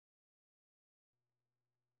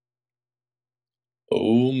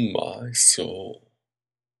Oh my soul.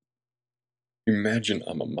 Imagine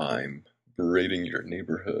I'm a mime, berating your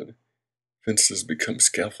neighborhood. Fences become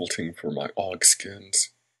scaffolding for my og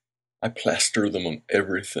skins. I plaster them on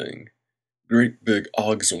everything. Great big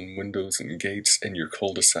ogs on windows and gates, and your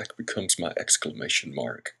cul-de-sac becomes my exclamation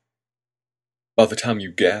mark. By the time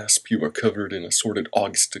you gasp, you are covered in assorted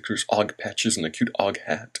og stickers, og patches, and a cute og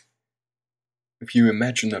hat. If you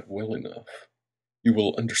imagine that well enough, you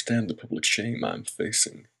will understand the public shame I'm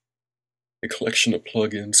facing. A collection of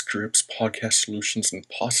plugins, scripts, podcast solutions, and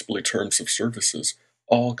possibly terms of services,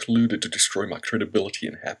 all colluded to destroy my credibility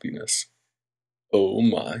and happiness. Oh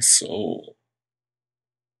my soul.